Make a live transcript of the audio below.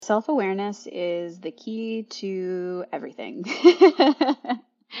Self-awareness is the key to everything.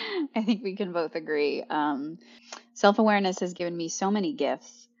 I think we can both agree. Self-awareness has given me so many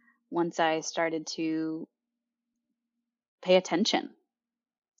gifts once I started to pay attention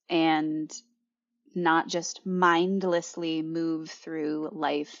and not just mindlessly move through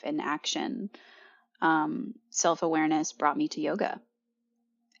life and action. Self-awareness brought me to yoga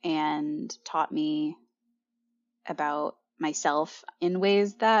and taught me about myself in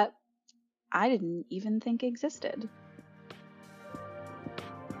ways that I didn't even think existed.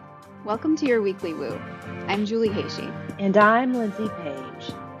 Welcome to your weekly woo. I'm Julie Heishi. And I'm Lindsay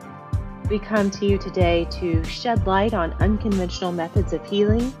Page. We come to you today to shed light on unconventional methods of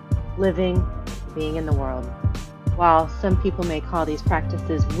healing, living, being in the world. While some people may call these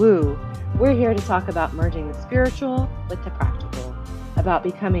practices woo, we're here to talk about merging the spiritual with the practical, about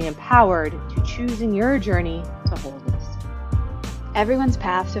becoming empowered to choosing your journey to wholeness. Everyone's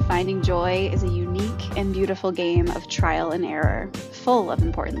path to finding joy is a unique and beautiful game of trial and error, full of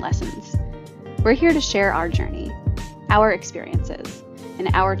important lessons. We're here to share our journey, our experiences, and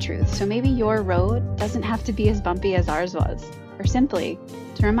our truth, so maybe your road doesn't have to be as bumpy as ours was, or simply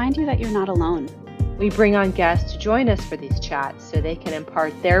to remind you that you're not alone. We bring on guests to join us for these chats so they can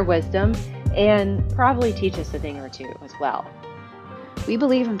impart their wisdom and probably teach us a thing or two as well. We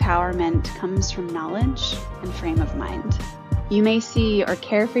believe empowerment comes from knowledge and frame of mind. You may see or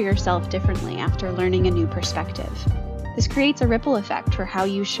care for yourself differently after learning a new perspective. This creates a ripple effect for how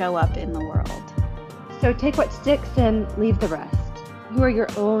you show up in the world. So take what sticks and leave the rest. You are your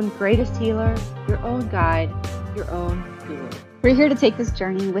own greatest healer, your own guide, your own guru. We're here to take this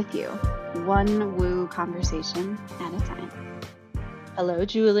journey with you, one woo conversation at a time. Hello,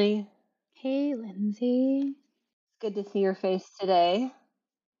 Julie. Hey, Lindsay. Good to see your face today.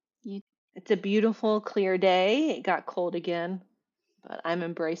 It's a beautiful, clear day. It got cold again, but I'm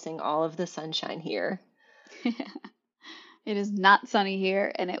embracing all of the sunshine here. It is not sunny here,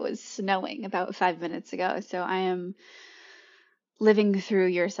 and it was snowing about 5 minutes ago, so I am living through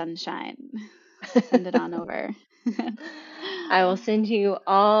your sunshine. Send it on over. I will send you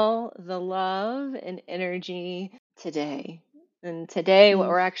all the love and energy today. And today, what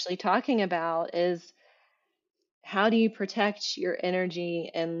we're actually talking about is how do you protect your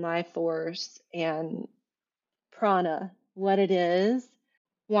energy and life force and prana, what it is,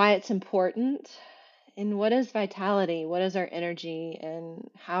 why it's important, and what is vitality, what is our energy, and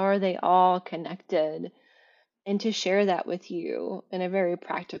how are they all connected, and to share that with you in a very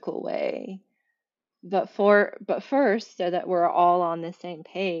practical way. But first, so that we're all on the same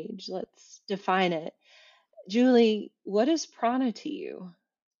page, let's define it. Julie, what is prana to you?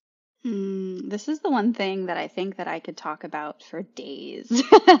 This is the one thing that I think that I could talk about for days.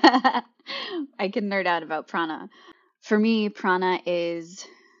 I can nerd out about prana. For me, prana is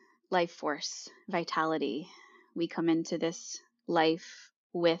life force, vitality. We come into this life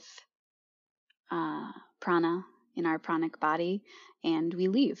with prana in our pranic body, and we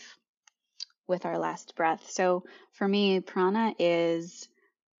leave with our last breath. So for me, prana is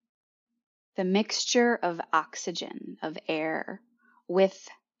the mixture of oxygen, of air, with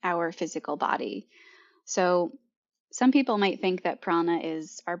our physical body. So some people might think that prana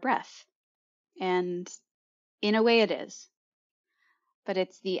is our breath, and in a way it is. But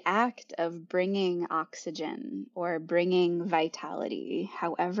it's the act of bringing oxygen or bringing vitality,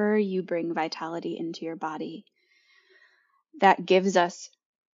 however you bring vitality into your body, that gives us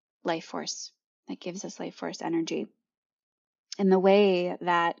life force, energy. And the way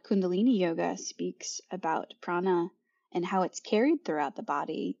that Kundalini Yoga speaks about prana and how it's carried throughout the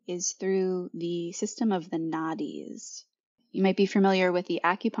body is through the system of the nadis. You might be familiar with the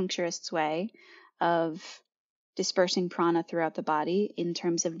acupuncturist's way of dispersing prana throughout the body in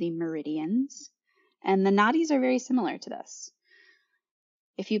terms of the meridians. And the nadis are very similar to this.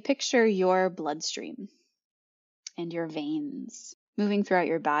 If you picture your bloodstream and your veins moving throughout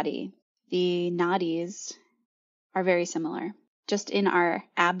your body, the nadis are very similar. Just in our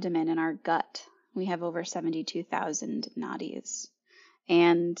abdomen and our gut, we have over 72,000 nadis.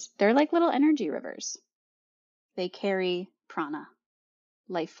 And they're like little energy rivers. They carry prana,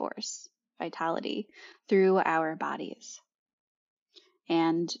 life force, vitality through our bodies.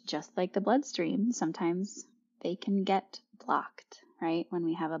 And just like the bloodstream, sometimes they can get blocked, right? When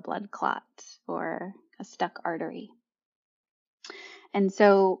we have a blood clot or a stuck artery. And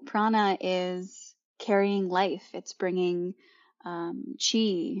so prana is carrying life. It's bringing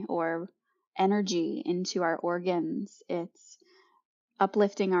chi or energy into our organs. It's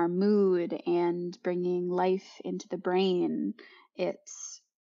uplifting our mood and bringing life into the brain. It's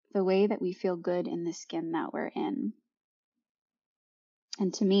the way that we feel good in the skin that we're in.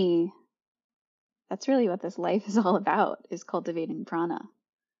 And to me, that's really what this life is all about, is cultivating prana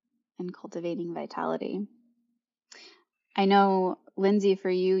and cultivating vitality. I know, Lindsay, for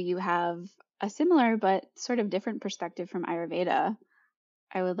you, you have a similar but sort of different perspective from Ayurveda.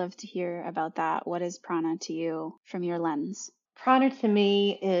 I would love to hear about that. What is prana to you from your lens? Prana to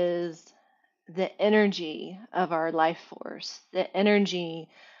me is the energy of our life force, the energy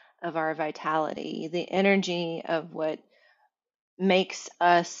of our vitality, the energy of what makes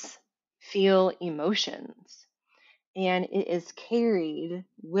us feel emotions. And it is carried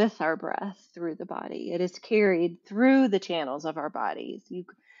with our breath through the body. It is carried through the channels of our bodies.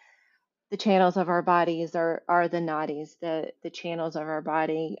 The channels of our bodies are the nadis. The channels of our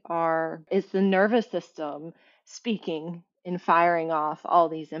body are, it's the nervous system speaking and firing off all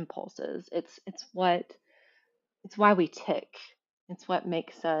these impulses. It's why we tick. It's what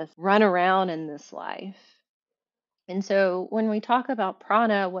makes us run around in this life. And so when we talk about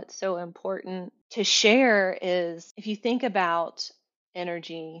prana, what's so important to share is, if you think about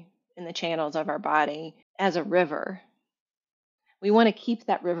energy in the channels of our body as a river, we want to keep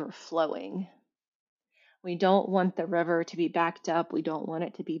that river flowing. We don't want the river to be backed up. We don't want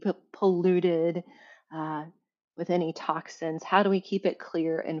it to be polluted uh, with any toxins. How do we keep it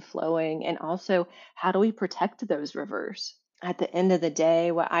clear and flowing? And also, how do we protect those rivers? At the end of the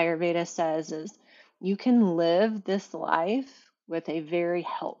day, what Ayurveda says is you can live this life with a very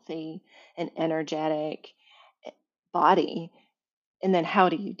healthy and energetic body. And then how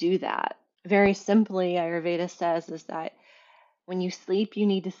do you do that? Very simply, Ayurveda says is that when you sleep, you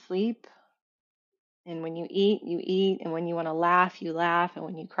need to sleep. And when you eat. And when you want to laugh, you laugh. And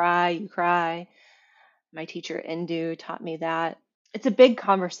when you cry, you cry. My teacher, Indu, taught me that. It's a big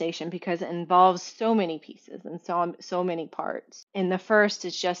conversation because it involves so many pieces and so many parts. And the first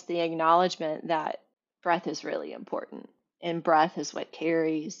is just the acknowledgement that breath is really important. And breath is what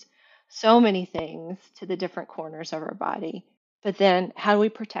carries so many things to the different corners of our body. But then how do we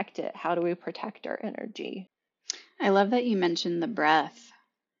protect it? How do we protect our energy? I love that you mentioned the breath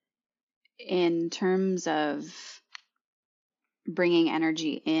in terms of bringing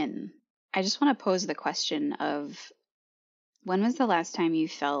energy in. I just want to pose the question of, when was the last time you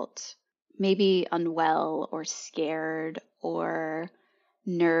felt maybe unwell or scared or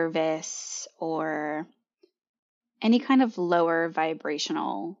nervous or any kind of lower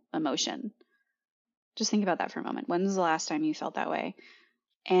vibrational emotion? Just think about that for a moment. When was the last time you felt that way?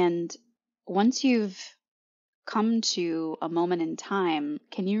 And once you've come to a moment in time,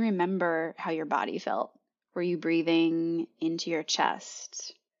 can you remember how your body felt? Were you breathing into your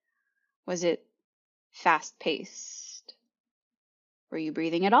chest? Was it fast paced? Were you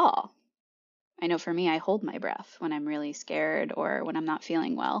breathing at all? I know for me, I hold my breath when I'm really scared or when I'm not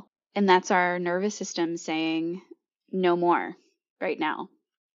feeling well. And that's our nervous system saying, no more right now.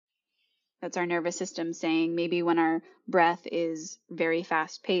 That's our nervous system saying, maybe when our breath is very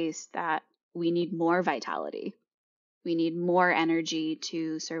fast paced, that we need more vitality. We need more energy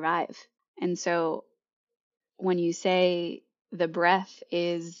to survive. And so when you say the breath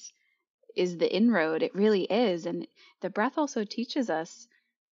is the inroad, it really is. And the breath also teaches us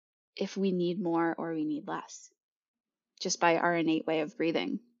if we need more or we need less, just by our innate way of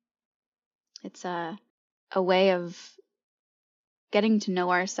breathing. It's a way of getting to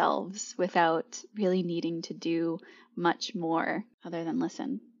know ourselves without really needing to do much more other than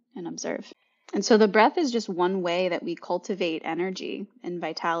listen and observe. And so the breath is just one way that we cultivate energy and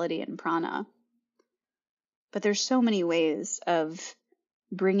vitality and prana. But there's so many ways of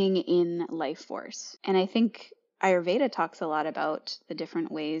bringing in life force. And I think Ayurveda talks a lot about the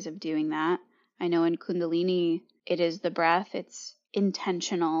different ways of doing that. I know in Kundalini, it is the breath, it's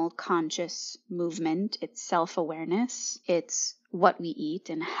intentional, conscious movement, it's self-awareness, it's what we eat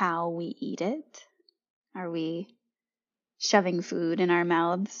and how we eat it. Are we shoving food in our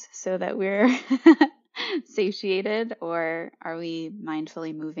mouths so that we're satiated, or are we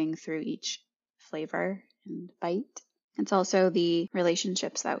mindfully moving through each flavor and bite? It's also the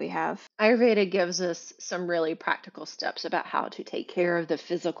relationships that we have. Ayurveda gives us some really practical steps about how to take care of the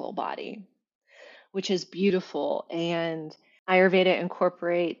physical body, which is beautiful. And Ayurveda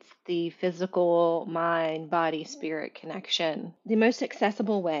incorporates the physical mind, body, spirit connection. The most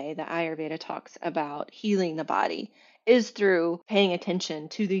accessible way that Ayurveda talks about healing the body is through paying attention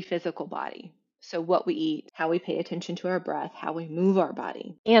to the physical body. So, what we eat, how we pay attention to our breath, how we move our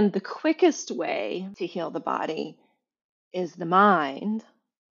body. And the quickest way to heal the body is the mind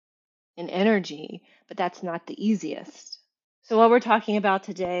and energy, but that's not the easiest. So, what we're talking about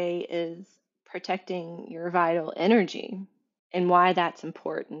today is protecting your vital energy and why that's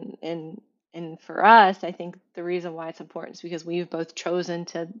important. And And for us, I think the reason why it's important is because we've both chosen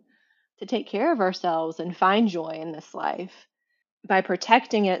to take care of ourselves and find joy in this life. By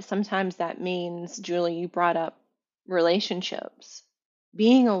protecting it, sometimes that means, Julie, you brought up relationships.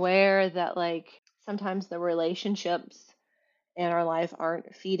 Being aware that like sometimes the relationships in our life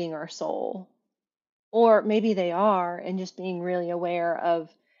aren't feeding our soul. Or maybe they are, and just being really aware of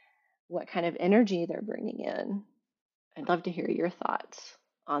what kind of energy they're bringing in. I'd love to hear your thoughts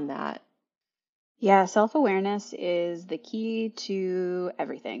on that. Yeah, self-awareness is the key to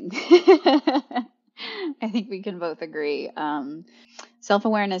everything. I think we can both agree.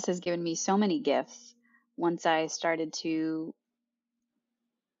 Self-awareness has given me so many gifts once I started to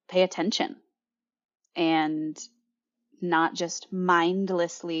pay attention and not just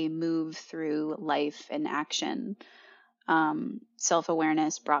mindlessly move through life and action.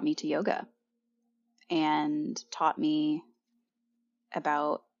 Self-awareness brought me to yoga and taught me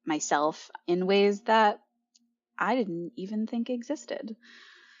about myself in ways that I didn't even think existed.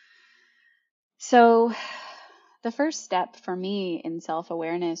 So, the first step for me in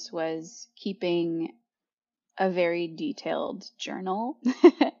self-awareness was keeping a very detailed journal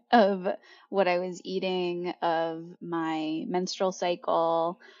of what I was eating, of my menstrual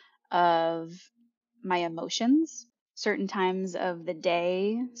cycle, of my emotions, certain times of the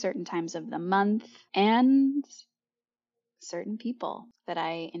day, certain times of the month, and certain people that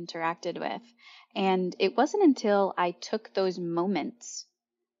I interacted with. And it wasn't until I took those moments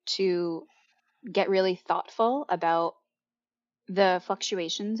to get really thoughtful about the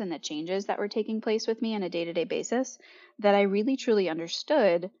fluctuations and the changes that were taking place with me on a day-to-day basis that I really truly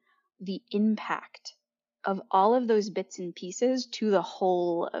understood the impact of all of those bits and pieces to the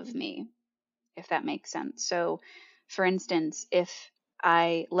whole of me, if that makes sense. So, for instance, if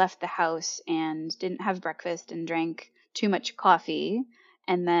I left the house and didn't have breakfast and drank too much coffee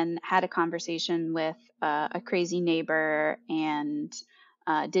and then had a conversation with a crazy neighbor and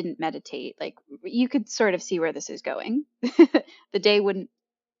didn't meditate, like you could sort of see where this is going. The day wouldn't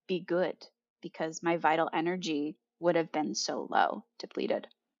be good because my vital energy would have been so low, depleted.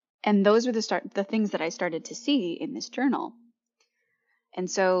 And those were the things that I started to see in this journal.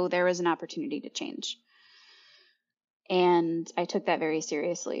 And so there was an opportunity to change. And I took that very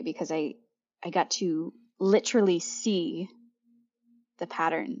seriously because I got to literally see the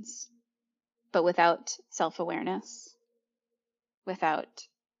patterns, but without self-awareness, without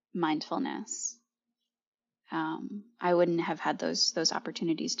mindfulness, I wouldn't have had those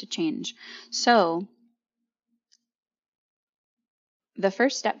opportunities to change. So the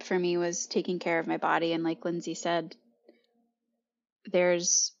first step for me was taking care of my body. And like Lindsay said,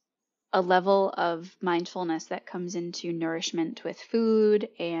 there's a level of mindfulness that comes into nourishment with food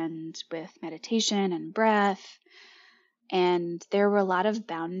and with meditation and breath. And there were a lot of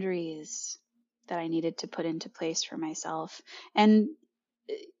boundaries that I needed to put into place for myself. And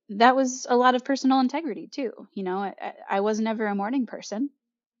that was a lot of personal integrity too. You know, I was never a morning person.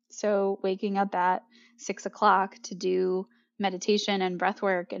 So waking up at 6 o'clock to do meditation and breath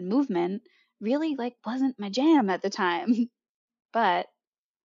work and movement really like wasn't my jam at the time. But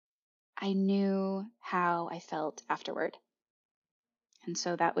I knew how I felt afterward. And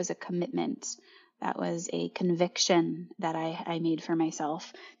so that was a commitment. That was a conviction that I made for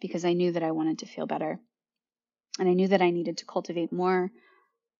myself because I knew that I wanted to feel better. And I knew that I needed to cultivate more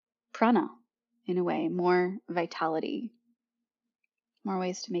prana in a way, more vitality, more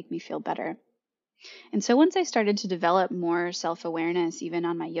ways to make me feel better. And so once I started to develop more self-awareness, even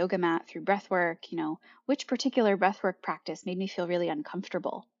on my yoga mat through breath work, you know, which particular breath work practice made me feel really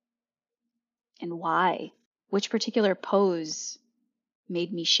uncomfortable and why? Which particular pose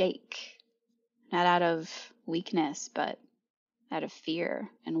made me shake? Not out of weakness, but out of fear,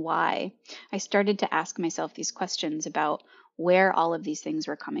 and why? I started to ask myself these questions about where all of these things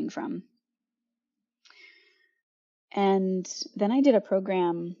were coming from. And then I did a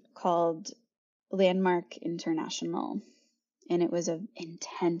program called Landmark International, and it was an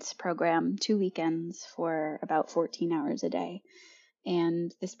intense program, 2 weekends for about 14 hours a day.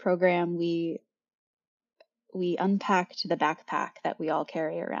 And this program, we unpacked the backpack that we all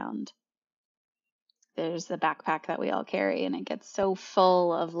carry around. There's the backpack that we all carry, and it gets so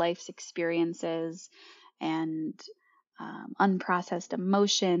full of life's experiences and unprocessed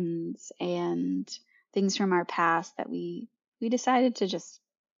emotions and things from our past that we decided to just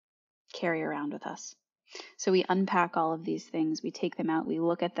carry around with us. So we unpack all of these things, we take them out, we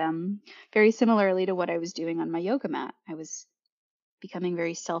look at them very similarly to what I was doing on my yoga mat. I was becoming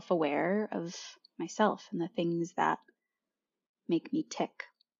very self-aware of myself and the things that make me tick.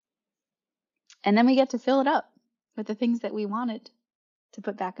 And then we get to fill it up with the things that we wanted to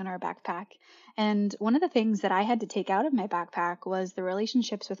put back in our backpack. And one of the things that I had to take out of my backpack was the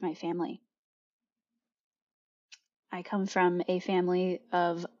relationships with my family. I come from a family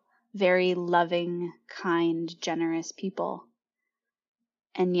of very loving, kind, generous people.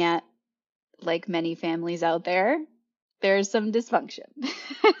 And yet, like many families out there, there's some dysfunction.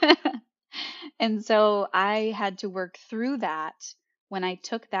 And so I had to work through that when I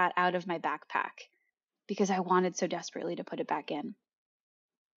took that out of my backpack because I wanted so desperately to put it back in.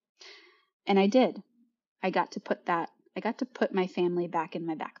 And I did. I got to put my family back in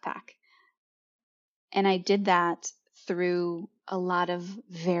my backpack. And I did that through a lot of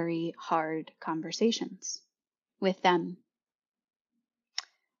very hard conversations with them.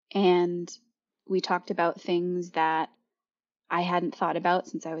 And we talked about things that I hadn't thought about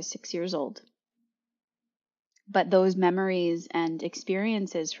since I was 6 years old. But those memories and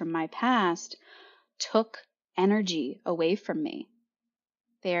experiences from my past took energy away from me.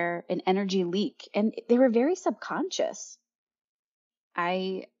 They're an energy leak, and they were very subconscious.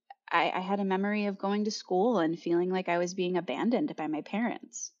 I had a memory of going to school and feeling like I was being abandoned by my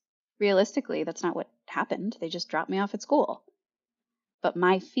parents. Realistically, that's not what happened. They just dropped me off at school. But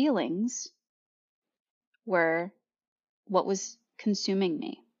my feelings were what was consuming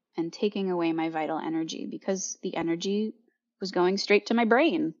me and taking away my vital energy because the energy was going straight to my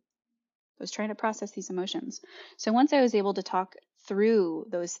brain. I was trying to process these emotions. So once I was able to talk through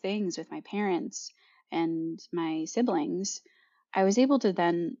those things with my parents and my siblings, I was able to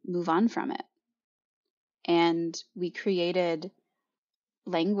then move on from it. And we created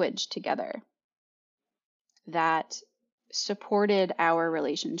language together that supported our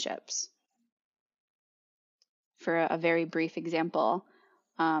relationships. For a very brief example,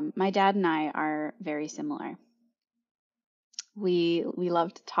 my dad and I are very similar. We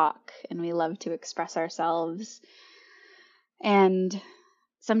love to talk and we love to express ourselves. And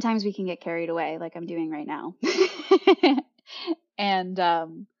sometimes we can get carried away like I'm doing right now. And,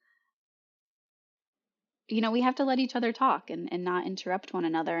 we have to let each other talk and not interrupt one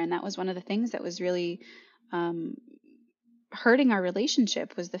another. And that was one of the things that was really hurting our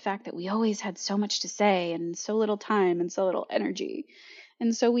relationship, was the fact that we always had so much to say and so little time and so little energy.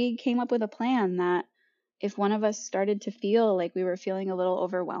 And so we came up with a plan that if one of us started to feel like we were feeling a little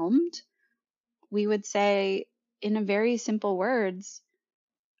overwhelmed, we would say in very simple words,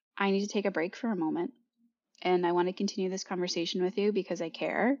 I need to take a break for a moment. And I want to continue this conversation with you because I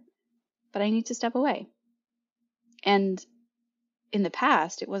care, but I need to step away. And in the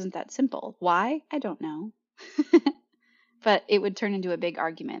past, it wasn't that simple. Why? I don't know. But it would turn into a big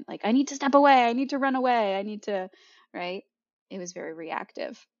argument. Like, I need to step away. I need to run away. I need to, right? It was very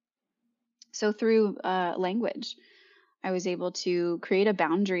reactive. So through language, I was able to create a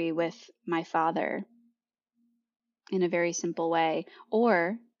boundary with my father in a very simple way.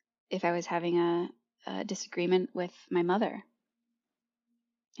 Or if I was having a disagreement with my mother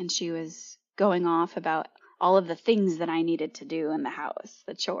and she was going off about all of the things that I needed to do in the house,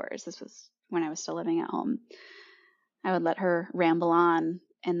 the chores. This was when I was still living at home. I would let her ramble on.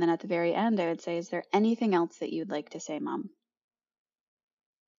 And then at the very end, I would say, is there anything else that you'd like to say, Mom?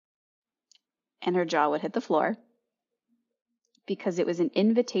 And her jaw would hit the floor because it was an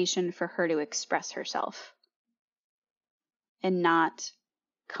invitation for her to express herself and not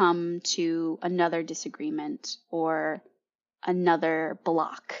come to another disagreement or another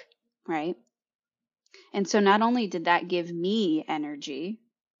block, right? And so not only did that give me energy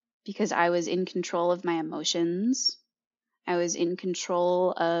because I was in control of my emotions, I was in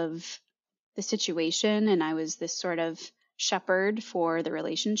control of the situation, and I was this sort of shepherd for the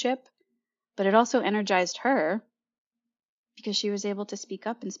relationship, but it also energized her because she was able to speak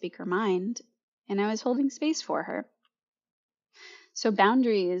up and speak her mind, and I was holding space for her. So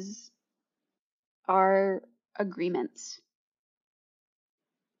boundaries are agreements.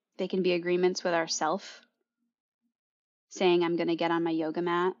 They can be agreements with ourself, saying I'm going to get on my yoga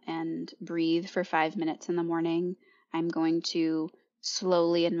mat and breathe for 5 minutes in the morning. I'm going to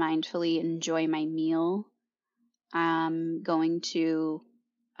slowly and mindfully enjoy my meal. I'm going to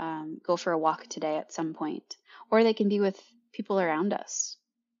go for a walk today at some point. Or they can be with people around us.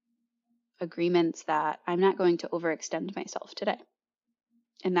 Agreements that I'm not going to overextend myself today.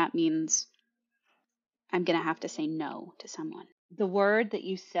 And that means I'm going to have to say no to someone. The word that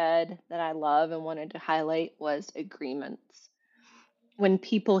you said that I love and wanted to highlight was agreements. When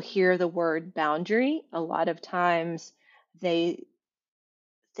people hear the word boundary, a lot of times they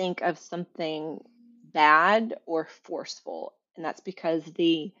think of something bad or forceful. And that's because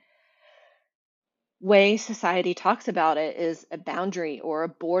the way society talks about it is a boundary or a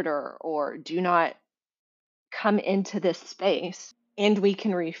border or do not come into this space. And we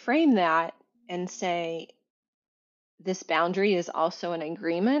can reframe that and say, this boundary is also an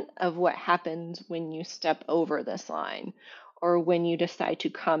agreement of what happens when you step over this line or when you decide to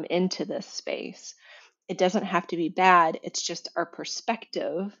come into this space. It doesn't have to be bad, it's just our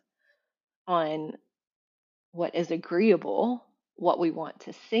perspective on what is agreeable, what we want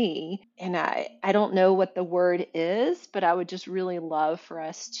to see. And I don't know what the word is, but I would just really love for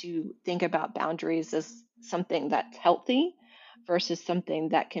us to think about boundaries as something that's healthy versus something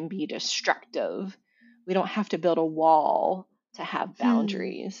that can be destructive. We don't have to build a wall to have Hmm.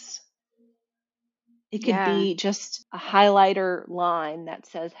 boundaries. It could Yeah. be just a highlighter line that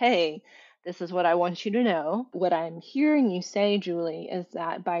says, hey, this is what I want you to know. What I'm hearing you say, Julie, is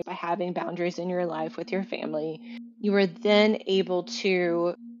that by having boundaries in your life with your family, you are then able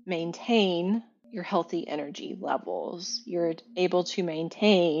to maintain your healthy energy levels. You're able to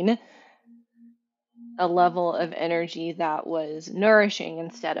maintain a level of energy that was nourishing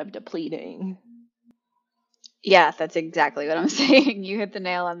instead of depleting. Yeah, that's exactly what I'm saying. You hit the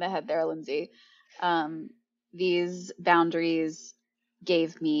nail on the head there, Lindsay. Um, these boundaries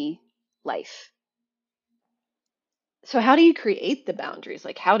gave me life. So how do you create the boundaries?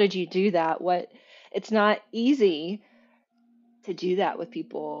 Like, how did you do that? It's not easy to do that with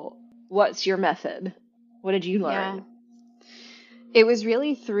people. What's your method? What did you Yeah. learn? It was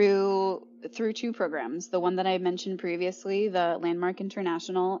really through two programs, the one that I mentioned previously, the Landmark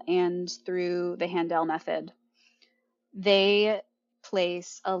International, and through the Handel Method. They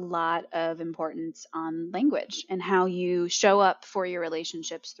place a lot of importance on language and how you show up for your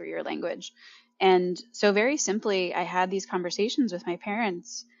relationships through your language. And so, very simply, I had these conversations with my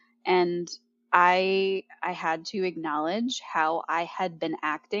parents, and I had to acknowledge how I had been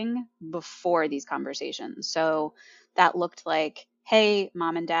acting before these conversations. So that looked like, hey,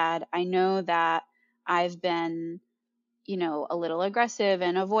 mom and dad, I know that I've been, a little aggressive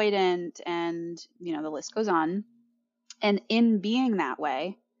and avoidant, and the list goes on. And in being that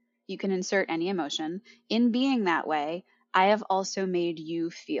way, you can insert any emotion. In being that way, I have also made you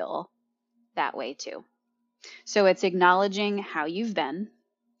feel that way too. So it's acknowledging how you've been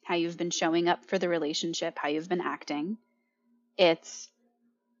showing up for the relationship, how you've been acting. It's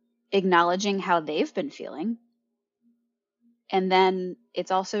acknowledging how they've been feeling. And then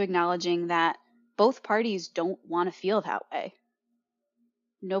it's also acknowledging that both parties don't want to feel that way.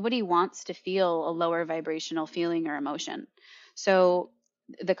 Nobody wants to feel a lower vibrational feeling or emotion. So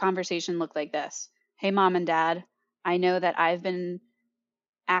the conversation looked like this. Hey, mom and dad, I know that I've been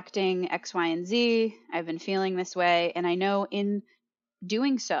acting X, Y, and Z. I've been feeling this way. And I know in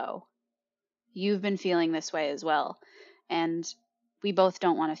doing so, you've been feeling this way as well. And we both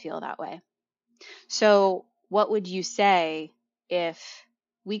don't want to feel that way. So, what would you say if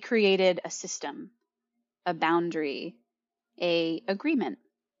we created a system, a boundary, a agreement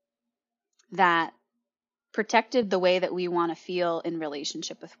that protected the way that we want to feel in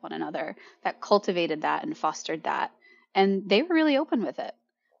relationship with one another, that cultivated that and fostered that? And they were really open with it.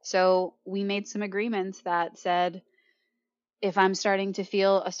 So we made some agreements that said, if I'm starting to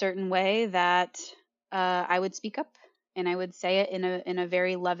feel a certain way, that I would speak up and I would say it in a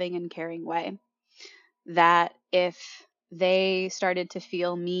very loving and caring way. That if they started to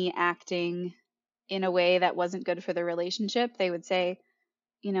feel me acting in a way that wasn't good for the relationship, they would say,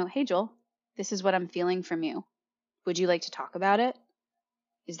 hey, Joel, this is what I'm feeling from you. Would you like to talk about it?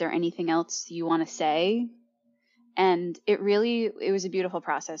 Is there anything else you want to say? And it was a beautiful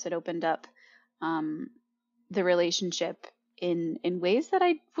process. It opened up um, the relationship in ways that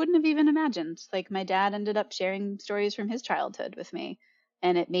I wouldn't have even imagined. Like my dad ended up sharing stories from his childhood with me,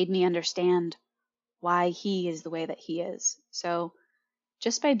 and it made me understand why he is the way that he is. So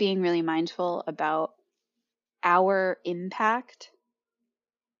just by being really mindful about our impact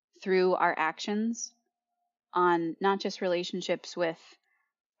through our actions on not just relationships with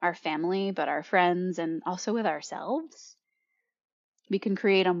our family, but our friends and also with ourselves, we can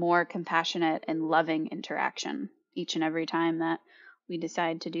create a more compassionate and loving interaction each and every time that we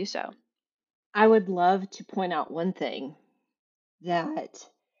decide to do so. I would love to point out one thing that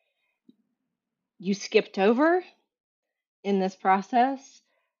you skipped over in this process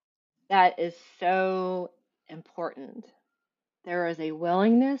that is so important. There is a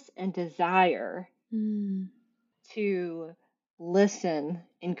willingness and desire Mm. to listen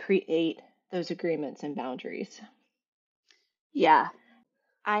and create those agreements and boundaries. Yeah.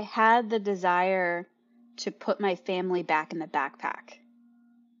 I had the desire to put my family back in the backpack,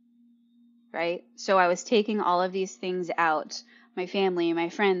 right? So I was taking all of these things out, my family, my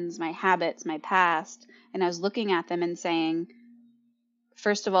friends, my habits, my past, and I was looking at them and saying,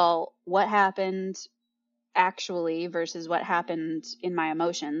 first of all, what happened actually versus what happened in my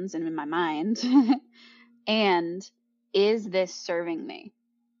emotions and in my mind? And is this serving me?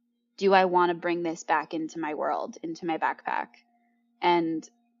 Do I want to bring this back into my world, into my backpack? And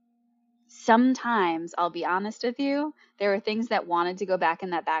sometimes, I'll be honest with you, there were things that wanted to go back in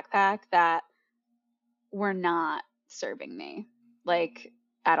that backpack that were not serving me, like,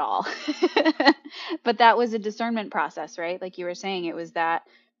 at all. But that was a discernment process, right? Like you were saying, it was that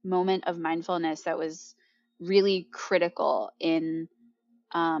moment of mindfulness that was really critical in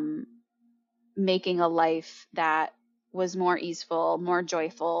making a life that was more easeful, more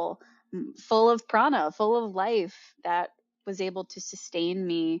joyful, full of prana, full of life, that was able to sustain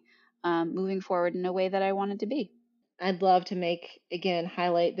me moving forward in a way that I wanted to be. I'd love to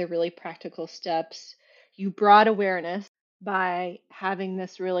highlight the really practical steps. You brought awareness by having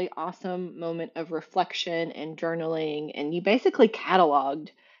this really awesome moment of reflection and journaling, and you basically cataloged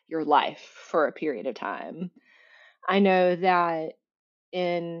your life for a period of time. I know that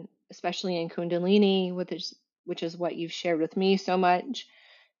especially in Kundalini, which is what you've shared with me so much,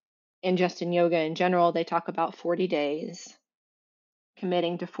 and just in yoga in general, they talk about 40 days,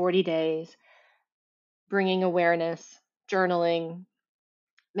 committing to 40 days, bringing awareness, journaling,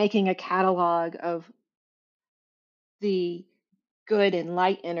 making a catalog of the good and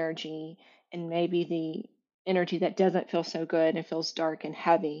light energy, and maybe the energy that doesn't feel so good and feels dark and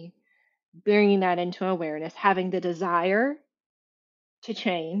heavy, bringing that into awareness, having the desire to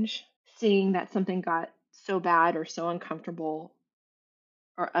change, seeing that something got so bad or so uncomfortable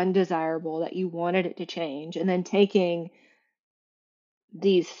or undesirable that you wanted it to change, and then taking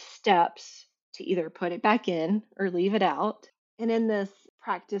these steps to either put it back in or leave it out. And in this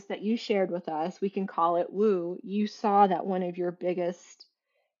practice that you shared with us, we can call it woo. You saw that one of your biggest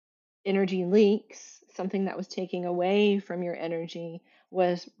energy leaks, something that was taking away from your energy,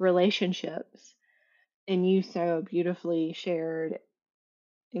 was relationships. And you so beautifully shared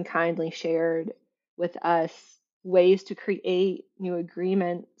and kindly shared with us ways to create new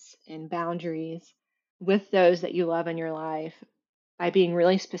agreements and boundaries with those that you love in your life by being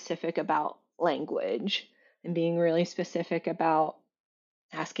really specific about language and being really specific about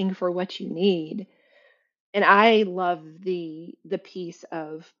asking for what you need. And I love the piece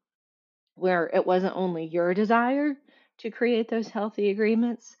of where it wasn't only your desire to create those healthy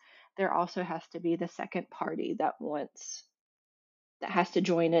agreements, there also has to be the second party that has to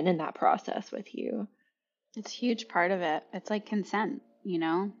join in that process with you. It's a huge part of it. It's like consent,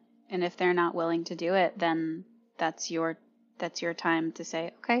 and if they're not willing to do it, then that's your time to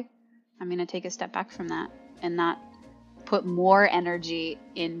say, okay, I'm going to take a step back from that and not put more energy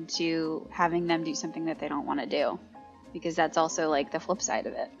into having them do something that they don't want to do, because that's also like the flip side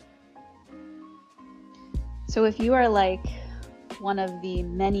of it. So if you are like one of the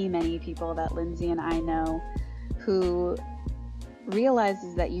many, many people that Lindsay and I know who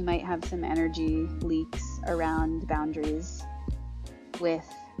realizes that you might have some energy leaks around boundaries with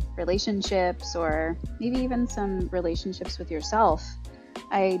relationships, or maybe even some relationships with yourself,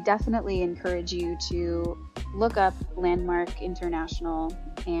 I definitely encourage you to look up Landmark International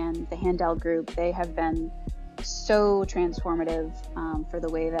and the Handel Group. They have been so transformative for the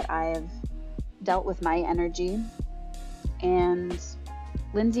way that I have dealt with my energy. And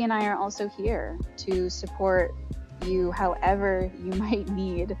Lindsay and I are also here to support you however you might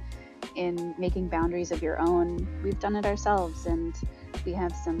need in making boundaries of your own. We've done it ourselves, and we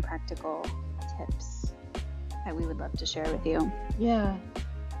have some practical tips that we would love to share with you. Yeah.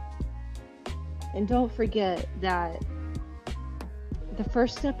 And don't forget that the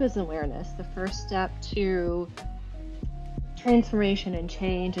first step is awareness. The first step to transformation and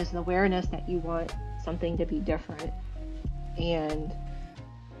change is the awareness that you want something to be different, and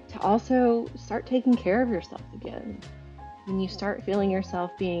to also start taking care of yourself again. When you start feeling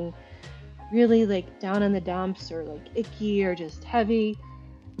yourself being really like down in the dumps or like icky or just heavy,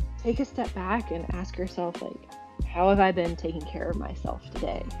 take a step back and ask yourself, like, how have I been taking care of myself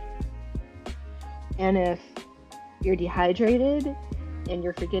today? And if you're dehydrated and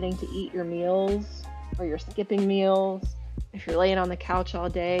you're forgetting to eat your meals, or you're skipping meals, if you're laying on the couch all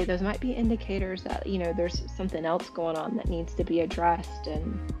day, those might be indicators that, there's something else going on that needs to be addressed.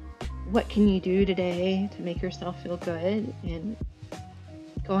 And what can you do today to make yourself feel good? And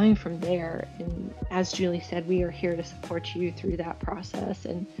going from there. And as Julie said, we are here to support you through that process.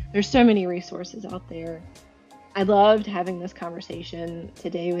 And there's so many resources out there. I loved having this conversation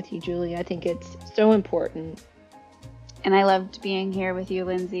today with you, Julie. I think it's so important. And I loved being here with you,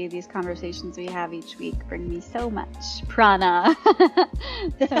 Lindsay. These conversations we have each week bring me so much prana,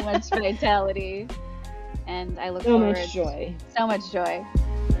 so much vitality, and I look forward. So much joy. So much joy.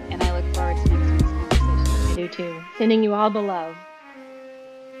 And I look forward to next week's conversation. do too. Sending you all the love.